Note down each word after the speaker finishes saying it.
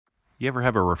You ever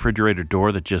have a refrigerator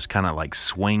door that just kind of like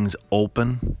swings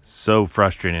open? So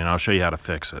frustrating. I'll show you how to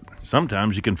fix it.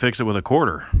 Sometimes you can fix it with a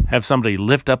quarter. Have somebody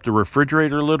lift up the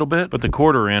refrigerator a little bit, put the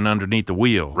quarter in underneath the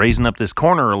wheel. Raising up this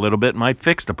corner a little bit might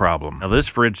fix the problem. Now this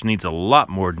fridge needs a lot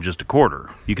more than just a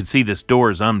quarter. You can see this door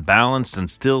is unbalanced and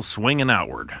still swinging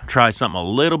outward. Try something a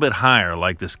little bit higher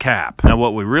like this cap. Now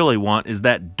what we really want is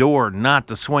that door not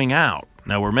to swing out.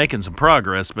 Now we're making some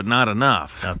progress, but not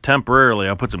enough. Now temporarily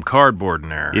I'll put some cardboard in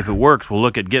there. If it works, we'll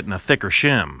look at getting a thicker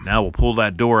shim. Now we'll pull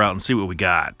that door out and see what we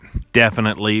got.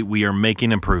 Definitely we are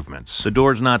making improvements. The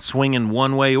door's not swinging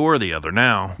one way or the other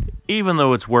now. Even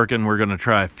though it's working, we're going to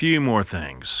try a few more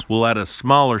things. We'll add a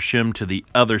smaller shim to the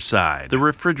other side. The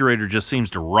refrigerator just seems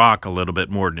to rock a little bit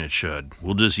more than it should.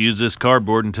 We'll just use this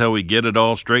cardboard until we get it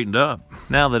all straightened up.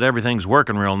 Now that everything's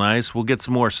working real nice, we'll get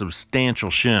some more substantial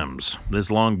shims. This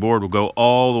long board will go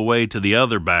all the way to the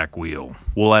other back wheel.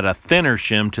 We'll add a thinner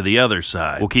shim to the other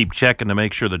side. We'll keep checking to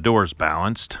make sure the door's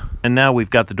balanced. And now we've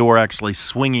got the door actually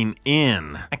swinging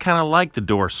in. I kind of like the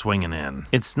door swinging in.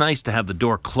 It's nice to have the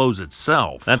door close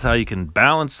itself. That's how you can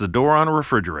balance the door on a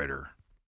refrigerator.